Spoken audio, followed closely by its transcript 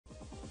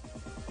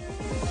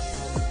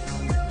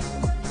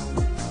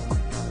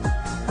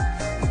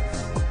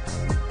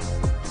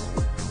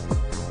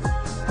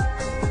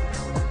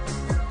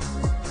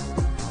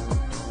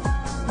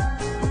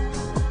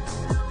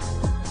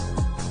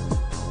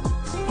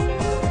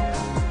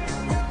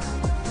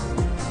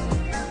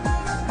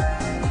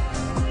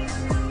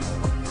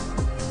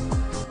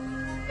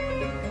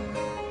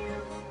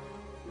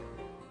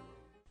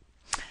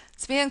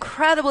been an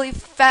incredibly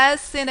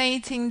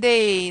fascinating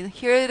day.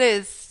 Here it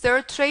is,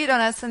 third trade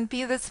on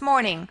S&P this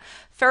morning.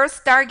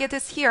 First target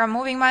is here,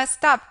 moving my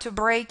stop to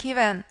break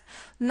even.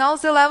 Know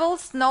the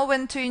levels, know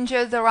when to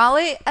enjoy the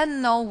rally,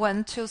 and know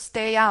when to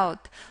stay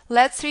out.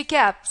 Let's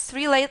recap.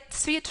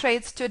 Three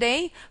trades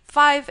today,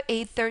 5,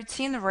 8,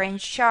 13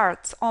 range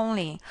charts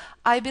only.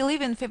 I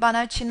believe in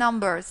Fibonacci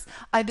numbers.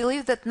 I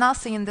believe that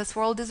nothing in this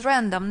world is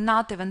random,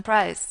 not even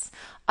price.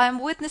 I'm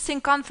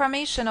witnessing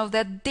confirmation of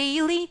that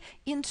daily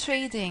in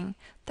trading.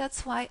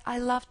 That's why I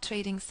love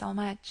trading so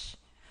much.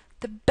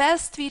 The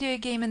best video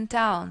game in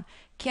town.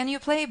 Can you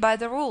play by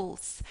the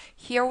rules?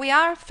 Here we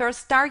are,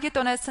 first target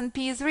on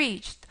S&P is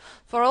reached.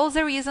 For all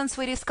the reasons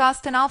we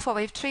discussed in Alpha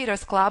Wave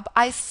Traders Club,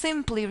 I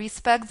simply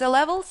respect the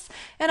levels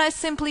and I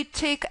simply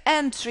take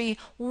entry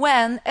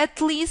when at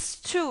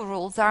least two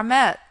rules are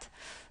met.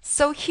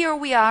 So here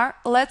we are.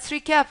 Let's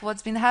recap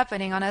what's been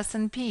happening on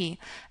S&P.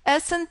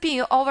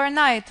 S&P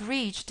overnight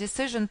reached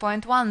decision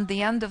point 1,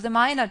 the end of the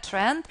minor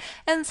trend,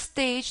 and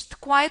staged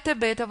quite a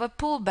bit of a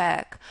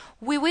pullback.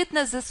 We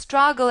witnessed a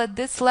struggle at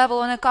this level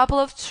on a couple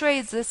of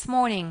trades this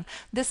morning.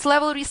 This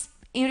level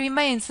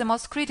remains the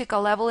most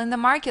critical level in the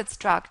market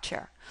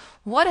structure.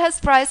 What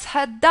has price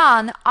had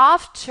done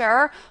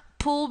after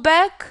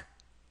pullback?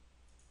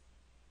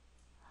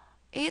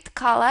 It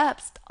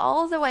collapsed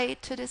all the way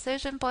to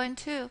decision point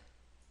 2.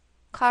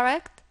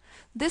 Correct?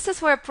 This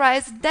is where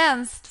price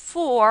danced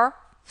for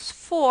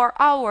 4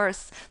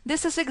 hours.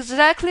 This is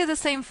exactly the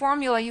same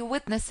formula you're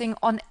witnessing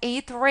on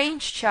 8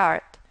 range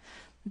chart.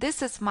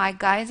 This is my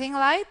guiding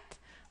light.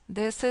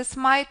 This is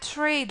my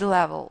trade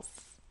levels.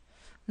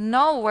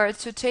 Know where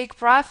to take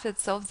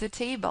profits off the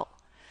table.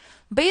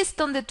 Based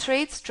on the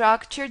trade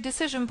structure,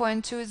 decision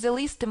point 2 is the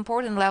least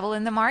important level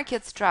in the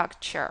market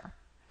structure.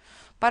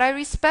 But I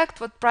respect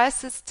what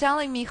price is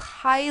telling me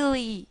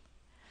highly.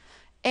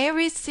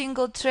 Every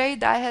single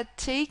trade I had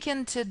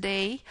taken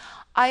today,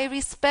 I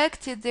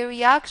respected the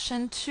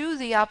reaction to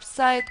the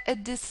upside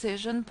at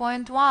decision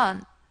point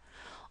 1.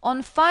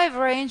 On 5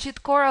 range,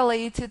 it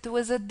correlated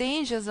with a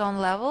danger zone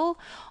level.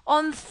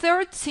 On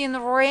 13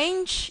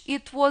 range,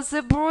 it was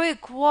a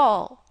brick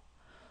wall.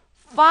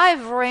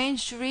 5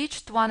 range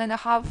reached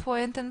 1.5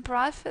 point in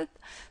profit.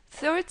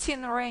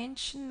 13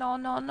 range,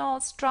 no,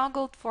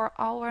 struggled for an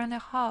hour and a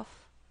half.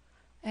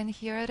 And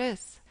here it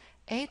is,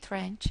 8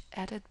 range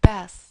at its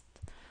best.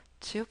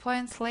 2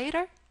 points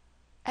later,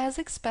 as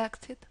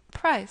expected,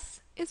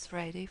 price is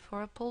ready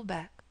for a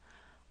pullback.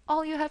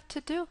 All you have to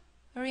do,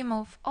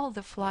 remove all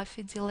the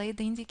fluffy delayed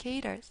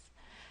indicators,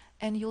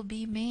 and you'll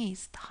be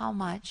amazed how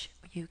much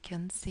you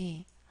can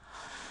see.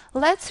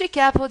 Let's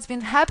recap what's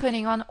been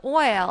happening on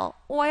oil.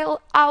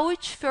 Oil,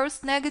 ouch,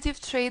 first negative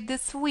trade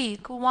this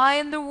week. Why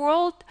in the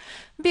world?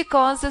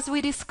 Because as we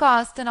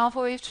discussed in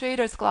Alpha Wave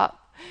Traders Club,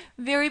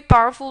 very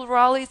powerful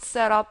rally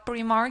set up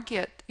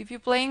pre-market. If you're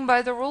playing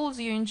by the rules,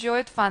 you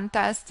enjoyed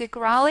fantastic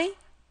rally.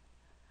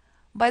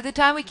 By the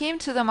time we came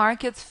to the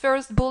market's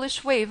first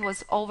bullish wave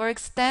was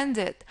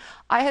overextended.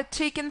 I had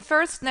taken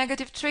first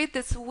negative trade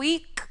this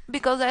week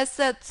because I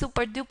said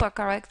super duper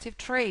corrective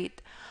trade.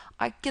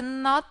 I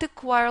cannot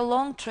acquire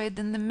long trade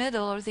in the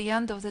middle or the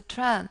end of the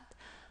trend.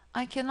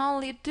 I can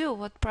only do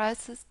what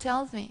prices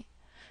tells me.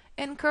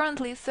 And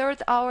currently,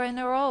 3rd hour in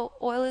a row,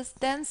 oil is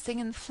dancing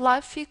in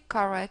fluffy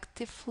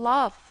corrective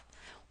fluff.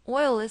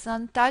 Oil is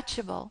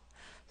untouchable.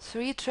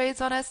 3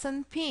 trades on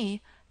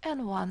S&P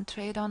and 1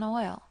 trade on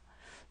oil.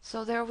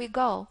 So there we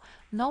go.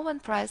 No one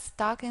price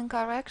stuck in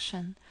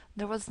correction.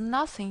 There was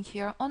nothing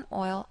here on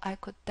oil I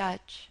could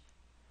touch.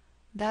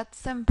 That's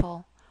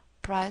simple.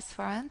 Price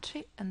for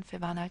entry and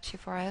Fibonacci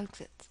for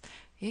exits.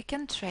 You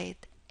can trade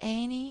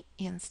any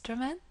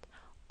instrument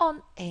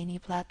on any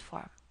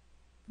platform.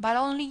 But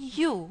only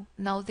you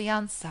know the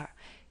answer.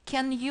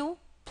 Can you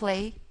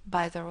play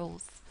by the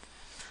rules?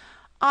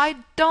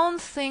 I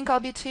don't think I'll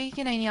be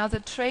taking any other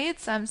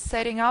trades. I'm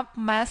setting up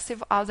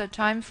massive other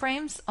time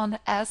frames on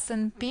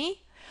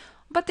S&P.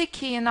 But the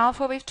key in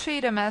Alpha Wave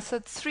Trader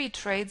method, 3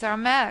 trades are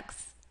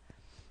max.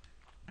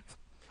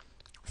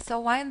 So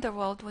why in the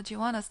world would you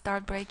want to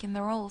start breaking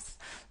the rules?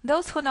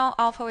 Those who know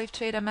Alpha Wave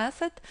Trader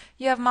method,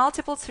 you have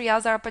multiple 3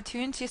 other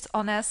opportunities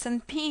on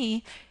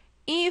S&P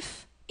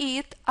if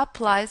it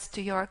applies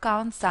to your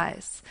account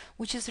size,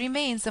 which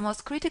remains the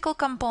most critical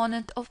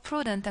component of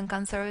prudent and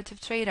conservative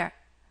trader.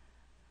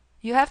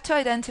 You have to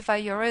identify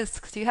your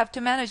risks. You have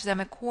to manage them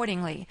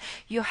accordingly.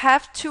 You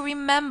have to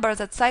remember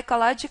that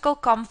psychological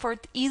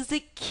comfort is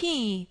the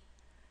key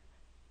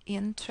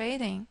in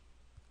trading.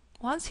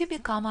 Once you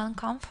become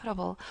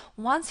uncomfortable,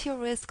 once your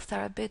risks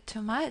are a bit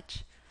too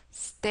much,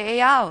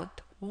 stay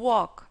out,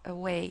 walk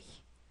away.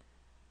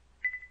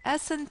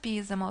 S&P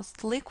is the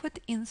most liquid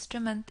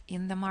instrument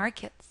in the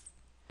markets.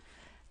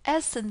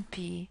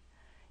 S&P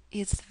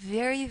is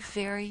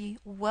very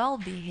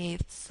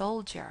well-behaved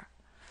soldier.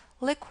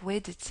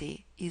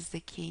 Liquidity is the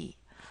key.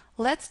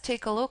 Let's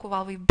take a look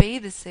while we're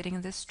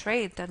babysitting this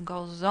trade that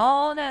goes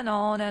on and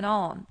on and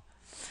on.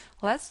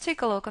 Let's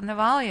take a look on the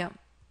volume.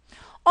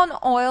 On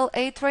oil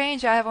 8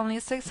 range, I have only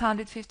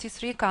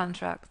 653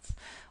 contracts.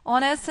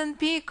 On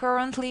S&P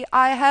currently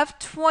I have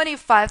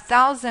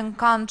 25,000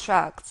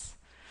 contracts.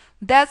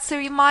 That's a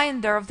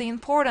reminder of the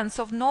importance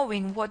of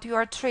knowing what you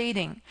are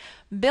trading.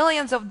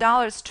 Billions of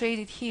dollars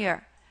traded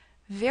here.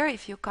 Very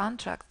few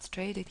contracts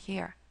traded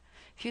here.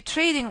 If you're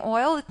trading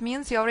oil, it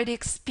means you're already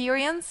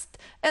experienced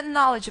and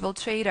knowledgeable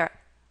trader.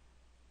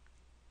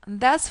 And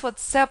that's what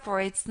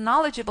separates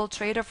knowledgeable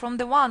trader from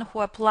the one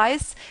who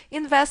applies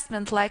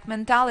investment-like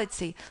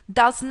mentality,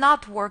 does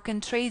not work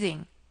in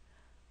trading.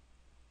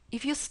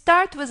 If you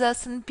start with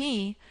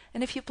S&P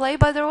and if you play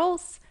by the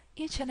rules,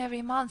 each and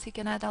every month you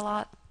can add a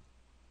lot.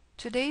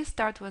 Today you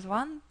start with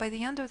 1, by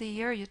the end of the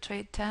year you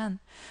trade 10.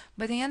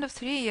 By the end of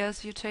 3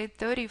 years you trade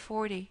 30,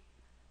 40.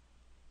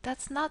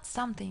 That's not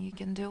something you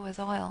can do with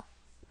oil.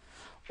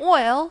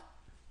 Oil,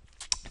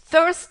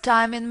 first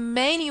time in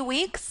many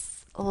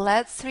weeks,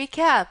 let's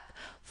recap.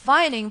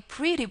 Finding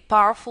pretty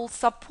powerful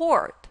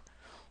support.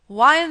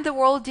 Why in the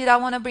world did I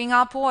want to bring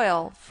up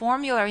oil?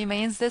 Formula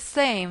remains the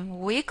same.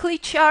 Weekly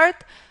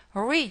chart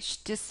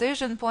reached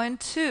decision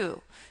point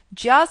 2.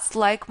 Just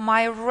like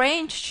my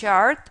range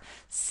chart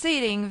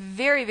sitting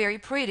very, very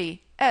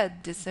pretty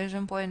at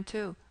decision point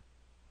 2.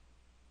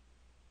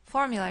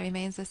 Formula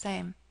remains the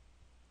same.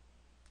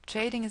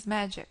 Trading is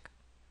magic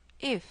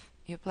if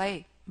you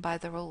play by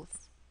the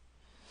rules.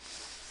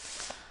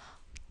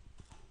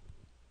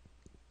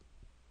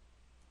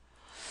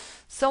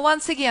 So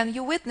once again,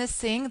 you're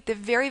witnessing the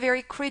very,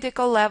 very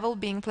critical level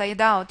being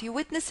played out. You're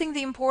witnessing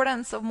the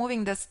importance of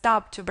moving the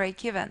stop to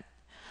break even.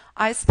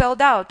 I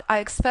spelled out, I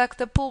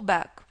expect a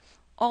pullback.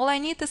 All I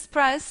need is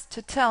price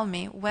to tell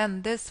me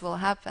when this will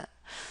happen.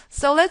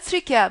 So let's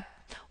recap.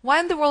 Why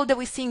in the world are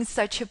we seeing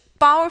such a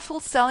powerful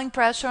selling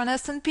pressure on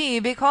S&P?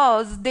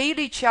 Because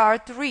daily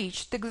chart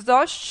reached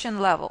exhaustion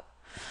level.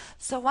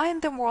 So why in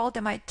the world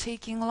am I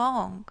taking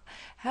long?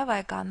 Have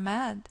I gone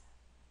mad?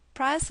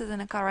 Price is in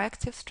a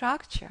corrective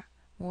structure.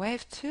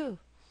 Wave 2.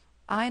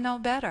 I know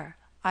better.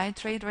 I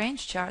trade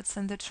range charts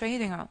in the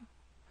trading room.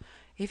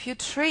 If you're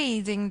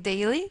trading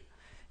daily,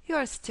 you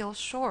are still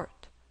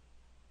short.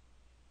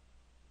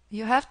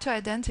 You have to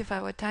identify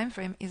what time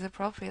frame is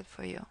appropriate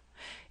for you.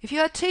 If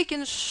you are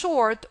taking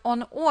short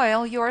on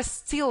oil, you are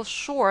still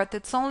short.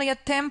 It's only a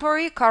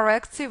temporary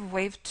corrective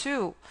wave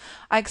 2.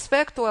 I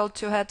expect oil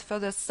to head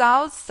further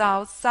south,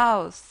 south,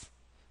 south.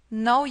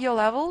 Know your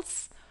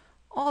levels?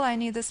 All I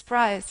need is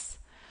price.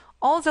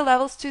 All the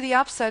levels to the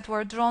upside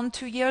were drawn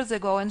 2 years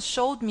ago and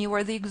showed me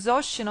where the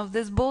exhaustion of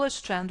this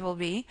bullish trend will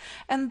be,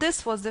 and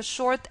this was the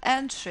short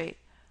entry.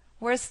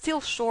 We're still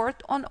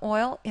short on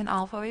oil in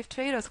Alpha Wave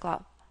Traders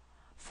Club.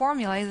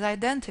 Formula is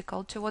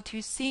identical to what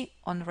you see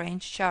on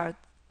range chart.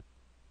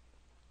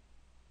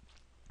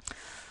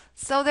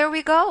 So there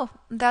we go.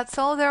 That's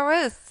all there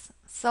is.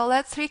 So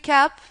let's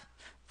recap.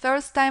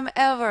 First time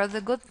ever,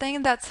 the good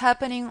thing that's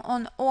happening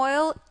on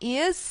oil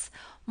is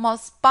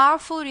most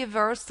powerful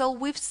reversal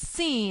we've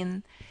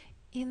seen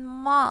in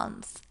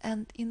months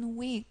and in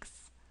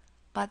weeks.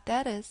 But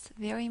that is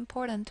very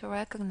important to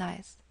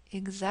recognize.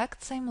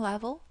 Exact same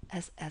level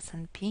as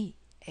S&P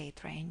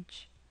 8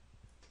 range.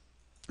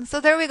 So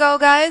there we go,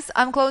 guys.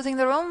 I'm closing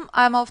the room.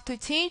 I'm off to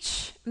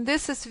teach.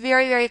 This is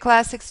very, very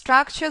classic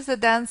structure. The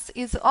dance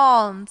is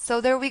on.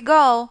 So there we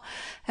go.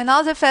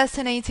 Another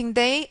fascinating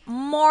day.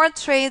 More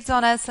trades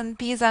on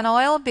S&Ps and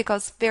oil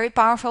because very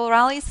powerful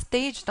rally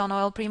staged on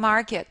oil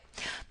pre-market.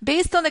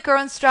 Based on the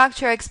current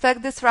structure, I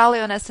expect this rally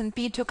on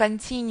S&P to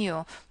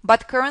continue.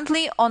 But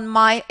currently on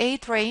my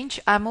 8 range,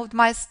 I moved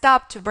my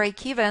stop to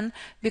break even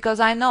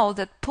because I know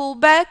that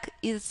pullback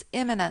is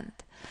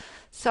imminent.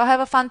 So have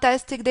a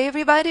fantastic day,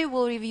 everybody.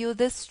 We'll review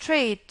this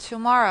trade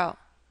tomorrow.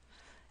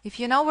 If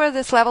you know where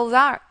these levels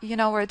are, you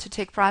know where to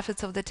take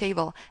profits off the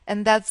table.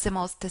 And that's the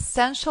most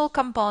essential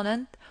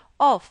component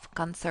of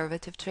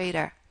conservative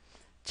trader.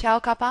 Ciao,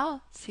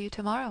 kapao. See you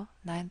tomorrow,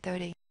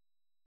 9:30.